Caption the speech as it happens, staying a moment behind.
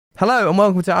Hello and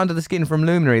welcome to Under the Skin from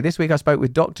Luminary. This week I spoke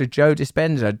with Dr. Joe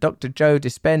Dispenza. Dr. Joe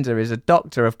Dispenza is a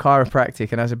doctor of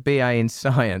chiropractic and has a BA in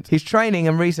science. His training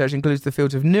and research includes the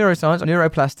fields of neuroscience,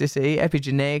 neuroplasticity,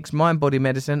 epigenetics, mind-body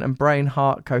medicine and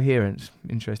brain-heart coherence.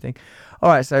 Interesting.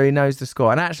 All right, so he knows the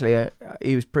score. And actually,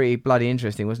 he was pretty bloody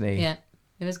interesting, wasn't he? Yeah,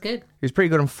 it was good. He was pretty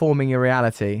good on forming your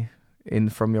reality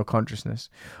from your consciousness.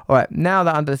 All right, now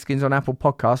that Under the Skin's on Apple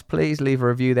Podcasts, please leave a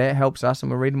review there. It helps us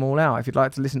and we'll read them all out. If you'd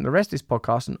like to listen to the rest of this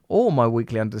podcast and all my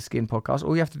weekly Under the Skin podcasts,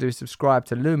 all you have to do is subscribe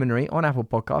to Luminary on Apple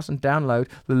Podcasts and download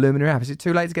the Luminary app. Is it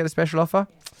too late to get a special offer?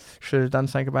 Should have done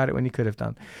something about it when you could have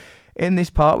done. In this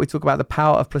part, we talk about the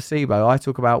power of placebo. I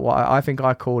talk about what I think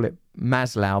I call it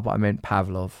Maslow, but I meant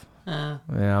Pavlov. Yeah,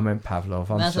 I meant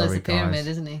Pavlov. I'm Maslow's sorry, the pyramid, guys.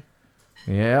 isn't he?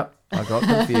 Yeah, I got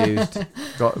confused.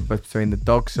 Got between the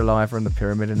dog saliva and the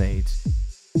pyramid of needs.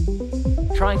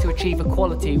 Trying to achieve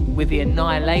equality with the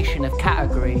annihilation of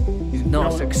category is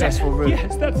not a successful route.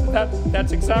 Yes,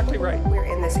 that's exactly right. We're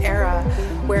in this era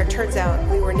where it turns out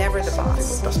we were never the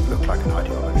boss. It doesn't look like an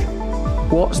ideology.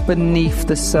 What's beneath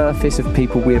the surface of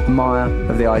people we admire,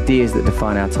 of the ideas that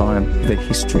define our time, the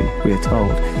history we are told?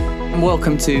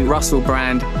 Welcome to Russell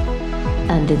Brand.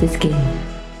 Under the Skin.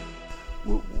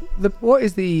 What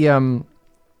is the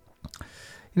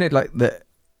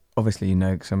obviously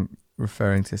because I'm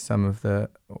referring to some of the,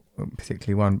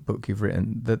 particularly one book you've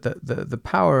written, the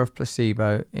power of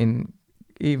placebo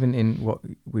even in what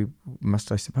we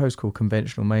must, I suppose, call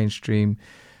conventional mainstream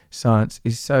science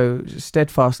is so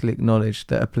steadfastly acknowledged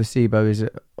that a placebo is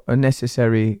a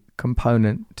necessary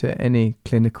component to any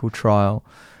clinical trial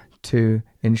to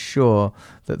ensure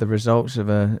that the results of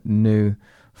a new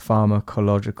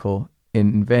pharmacological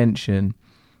invention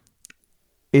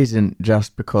isn't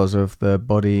just because of the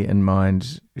body and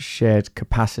mind's shared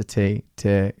capacity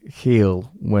to heal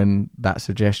when that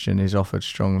suggestion is offered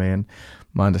strongly. And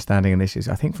my understanding of this is,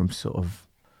 I think, from sort of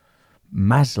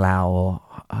Maslow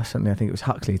or something, I think it was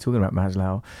Huxley talking about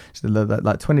Maslow. So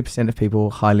like 20% of people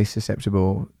highly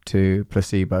susceptible to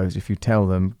placebos. If you tell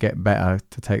them get better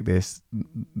to take this,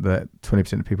 that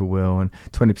 20% of people will, and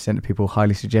 20% of people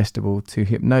highly suggestible to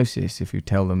hypnosis if you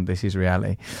tell them this is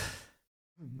reality.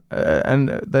 And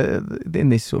in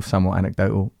this sort of somewhat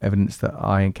anecdotal evidence that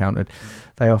I encountered,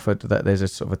 they offered that there's a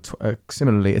sort of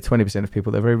similarly a 20% of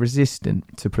people that are very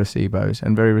resistant to placebos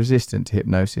and very resistant to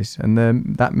hypnosis, and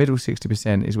that middle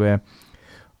 60% is where,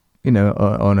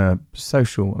 on a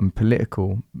social and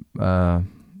political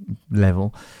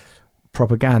level,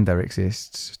 propaganda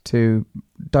exists to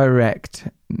direct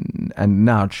and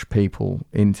nudge people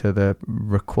into the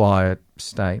required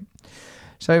state.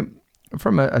 So,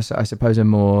 from I suppose a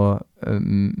more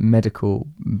medical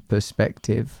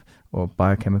perspective or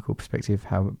biochemical perspective,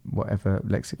 whatever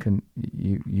lexicon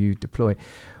you deploy,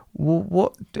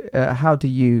 how do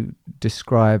you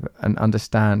describe and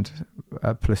understand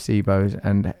placebos,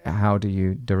 and how do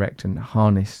you direct and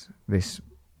harness this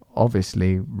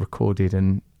obviously recorded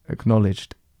and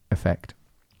acknowledged effect?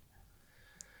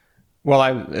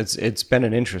 Well, it's been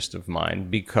an interest of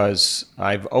mine because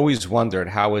I've always wondered,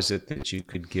 how is it that you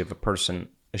could give a person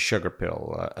a sugar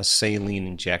pill, a saline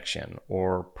injection,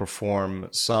 or perform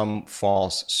some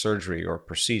false surgery or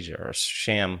procedure, or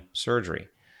sham surgery.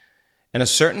 And a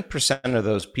certain percent of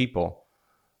those people,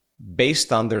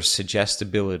 based on their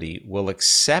suggestibility, will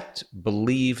accept,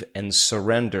 believe, and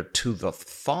surrender to the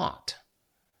thought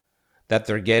that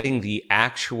they're getting the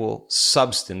actual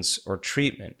substance or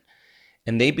treatment.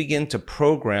 And they begin to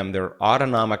program their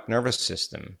autonomic nervous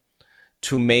system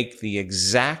to make the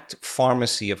exact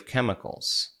pharmacy of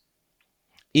chemicals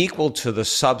equal to the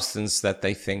substance that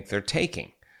they think they're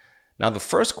taking. Now, the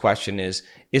first question is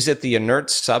it the inert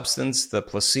substance, the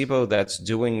placebo, that's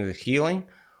doing the healing,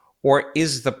 or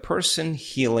is the person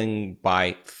healing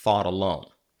by thought alone?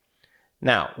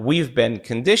 Now, we've been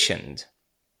conditioned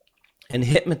and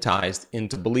hypnotized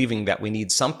into believing that we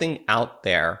need something out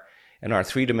there in our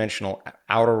three-dimensional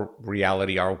outer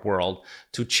reality, our world,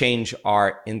 to change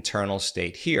our internal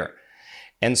state here.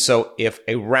 And so if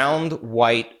a round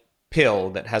white pill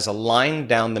that has a line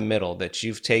down the middle that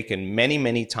you've taken many,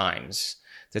 many times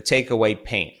to take away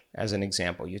pain, as an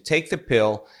example, you take the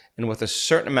pill, and with a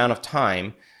certain amount of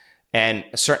time and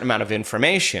a certain amount of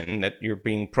information that you're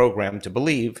being programmed to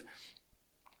believe,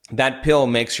 that pill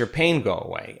makes your pain go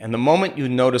away. And the moment you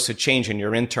notice a change in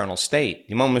your internal state,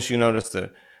 the moment you notice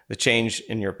the change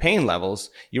in your pain levels,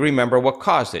 you remember what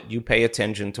caused it. You pay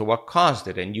attention to what caused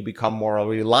it, and you become more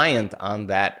reliant on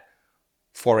that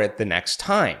for it the next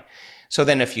time. So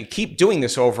then if you keep doing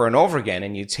this over and over again,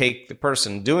 and you take the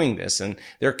person doing this and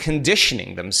they're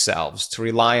conditioning themselves to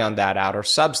rely on that outer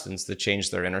substance to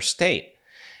change their inner state.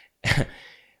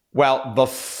 Well, the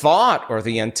thought or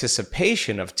the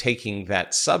anticipation of taking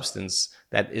that substance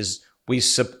that is, we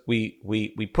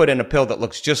put in a pill that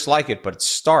looks just like it, but it's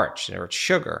starch or it's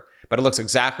sugar, but it looks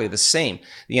exactly the same.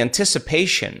 The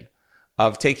anticipation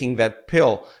of taking that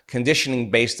pill,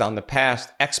 conditioning based on the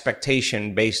past,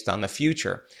 expectation based on the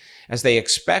future, as they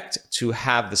expect to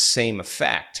have the same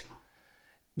effect,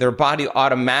 their body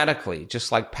automatically,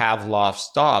 just like Pavlov's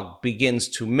dog, begins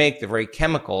to make the very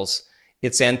chemicals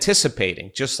it's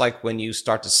anticipating, just like when you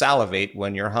start to salivate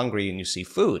when you're hungry and you see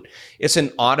food. It's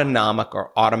an autonomic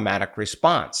or automatic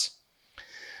response.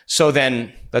 So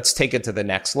then let's take it to the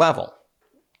next level.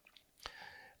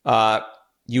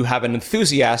 You have an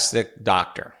enthusiastic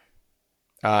doctor.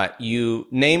 You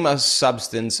name a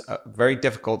substance very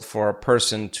difficult for a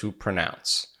person to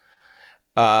pronounce.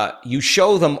 You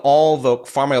show them all the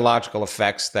pharmacological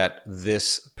effects that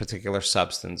this particular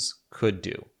substance could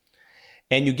do.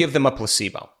 And you give them a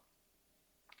placebo.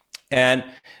 And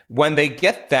when they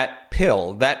get that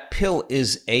pill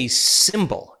is a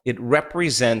symbol. It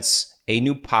represents a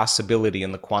new possibility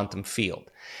in the quantum field.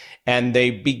 And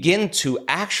they begin to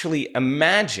actually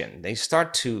imagine, they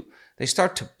start to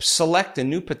select a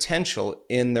new potential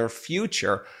in their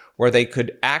future where they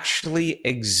could actually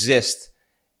exist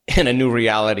in a new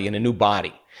reality, in a new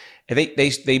body. And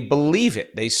they believe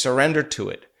it, they surrender to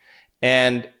it.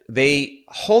 And they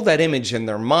hold that image in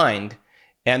their mind,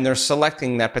 and they're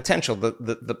selecting that potential.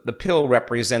 The pill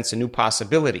represents a new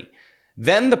possibility.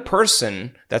 Then the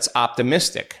person that's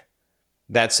optimistic,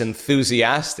 that's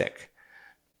enthusiastic,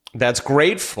 that's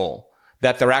grateful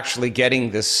that they're actually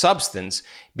getting this substance,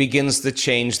 begins to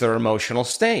change their emotional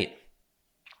state.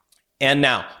 And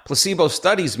now, placebo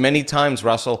studies many times,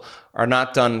 Russell, are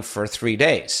not done for 3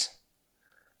 days.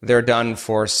 They're done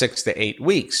for 6 to 8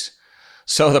 weeks.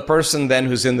 So the person then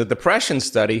who's in the depression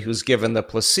study, who's given the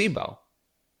placebo,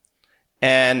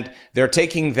 and they're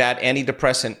taking that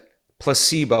antidepressant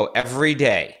placebo every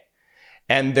day,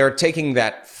 and they're taking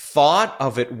that thought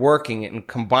of it working and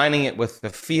combining it with the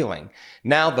feeling.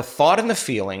 Now the thought and the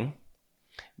feeling,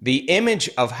 the image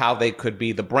of how they could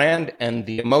be, the brand and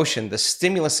the emotion, the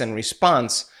stimulus and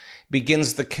response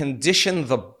begins to condition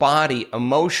the body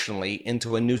emotionally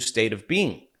into a new state of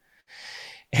being.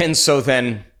 And so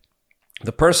then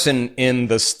the person in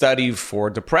the study for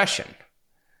depression,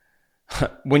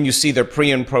 when you see their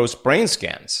pre and post brain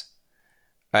scans,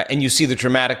 and you see the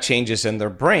dramatic changes in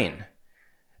their brain,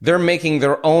 they're making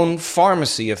their own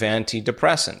pharmacy of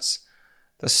antidepressants.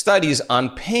 The studies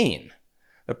on pain,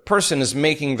 the person is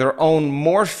making their own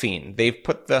morphine. They've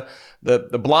put the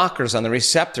blockers on the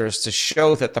receptors to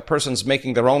show that the person's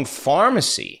making their own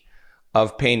pharmacy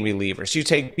of pain relievers. You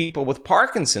take people with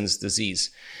Parkinson's disease,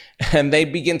 and they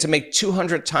begin to make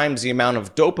 200 times the amount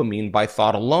of dopamine by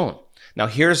thought alone. Now,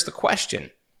 here's the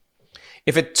question.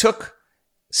 If it took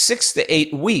 6 to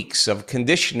 8 weeks of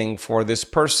conditioning for this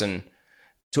person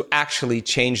to actually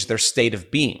change their state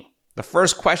of being, the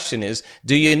first question is,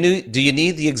 do you need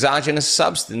the exogenous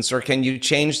substance, or can you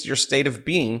change your state of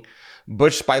being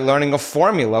just by learning a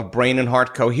formula of brain and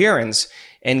heart coherence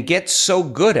and get so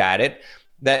good at it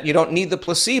that you don't need the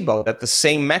placebo, that the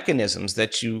same mechanisms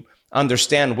that you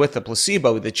understand with the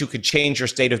placebo, that you could change your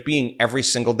state of being every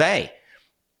single day.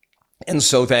 And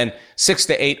so then 6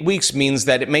 to 8 weeks means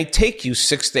that it may take you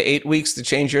 6 to 8 weeks to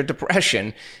change your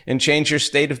depression and change your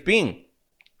state of being.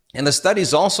 And the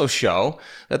studies also show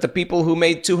that the people who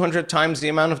made 200 times the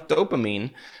amount of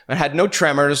dopamine and had no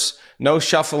tremors, no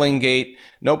shuffling gait,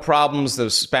 no problems, the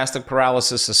spastic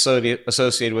paralysis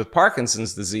associated with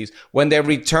Parkinson's disease, when they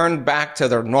returned back to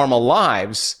their normal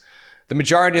lives, the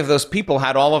majority of those people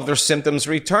had all of their symptoms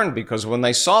returned, because when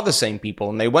they saw the same people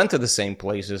and they went to the same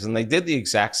places and they did the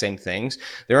exact same things,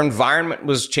 their environment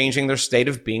was changing their state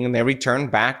of being, and they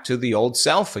returned back to the old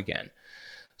self again.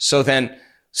 So then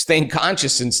staying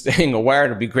conscious and staying aware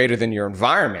to be greater than your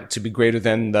environment, to be greater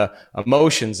than the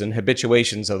emotions and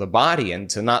habituations of the body, and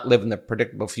to not live in the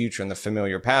predictable future and the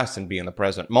familiar past and be in the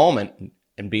present moment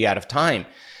and be out of time.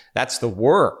 That's the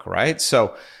work, right?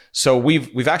 So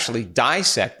we've actually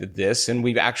dissected this, and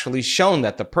we've actually shown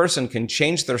that the person can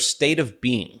change their state of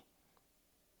being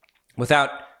without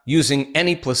using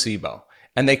any placebo,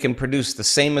 and they can produce the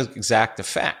same exact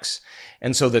effects.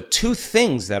 And so the two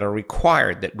things that are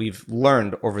required that we've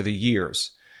learned over the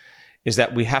years is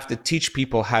that we have to teach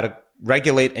people how to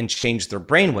regulate and change their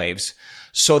brainwaves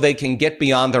so they can get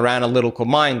beyond their analytical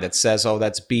mind that says, oh,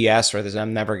 that's BS, or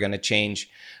I'm never going to change.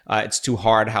 It's too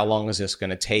hard. How long is this going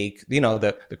to take? You know,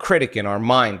 the critic in our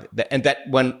mind. And that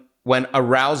when when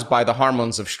aroused by the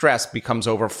hormones of stress, becomes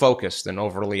over-focused and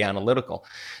overly analytical.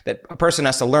 That a person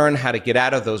has to learn how to get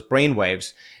out of those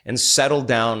brainwaves and settle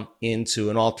down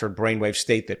into an altered brainwave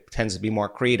state that tends to be more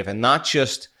creative, and not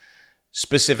just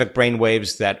specific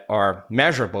brainwaves that are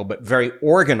measurable, but very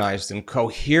organized and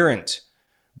coherent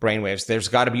brainwaves. There's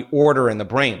got to be order in the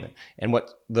brain. And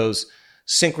what those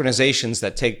synchronizations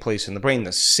that take place in the brain, the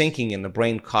syncing in the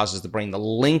brain, causes the brain to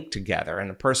link together,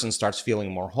 and the person starts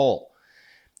feeling more whole.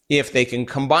 If they can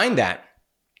combine that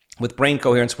with brain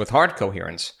coherence, with heart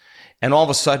coherence, and all of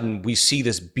a sudden we see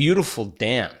this beautiful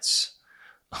dance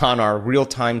on our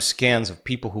real-time scans of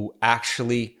people who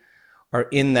actually are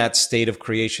in that state of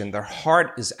creation. Their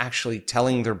heart is actually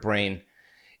telling their brain,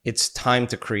 it's time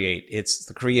to create. It's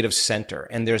the creative center.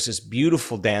 And there's this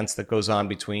beautiful dance that goes on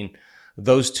between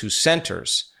those two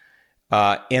centers.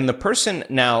 And the person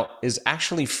now is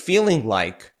actually feeling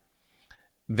like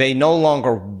they no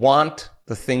longer want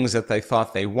the things that they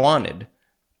thought they wanted,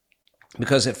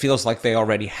 because it feels like they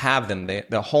already have them.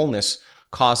 The wholeness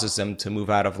causes them to move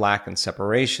out of lack and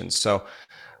separation. So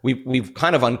we've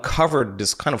kind of uncovered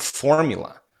this kind of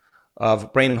formula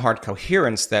of brain and heart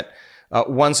coherence that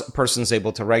once a person's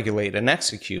able to regulate and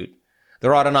execute,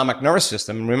 their autonomic nervous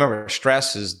system, remember,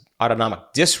 stress is autonomic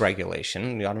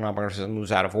dysregulation. The autonomic nervous system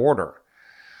moves out of order.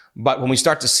 But when we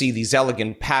start to see these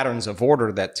elegant patterns of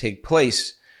order that take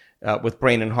place with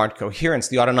brain and heart coherence,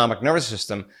 the autonomic nervous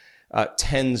system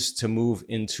tends to move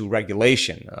into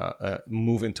regulation,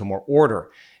 move into more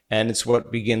order. And it's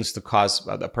what begins to cause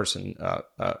the person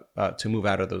to move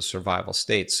out of those survival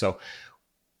states. So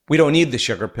we don't need the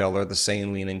sugar pill or the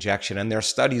saline injection. And there are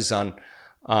studies on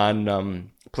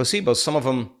placebos. Some of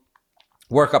them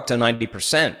work up to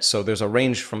 90%. So there's a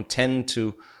range from 10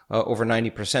 to over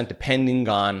 90%, depending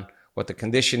on what the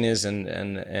condition is and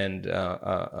the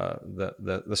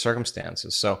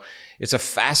circumstances. So it's a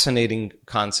fascinating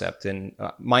concept, and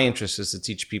my interest is to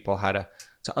teach people how to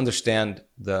understand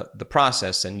the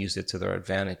process and use it to their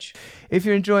advantage. If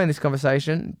you're enjoying this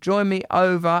conversation, join me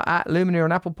over at Luminary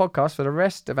on Apple Podcasts for the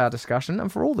rest of our discussion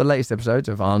and for all the latest episodes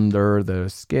of Under the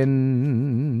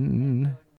Skin.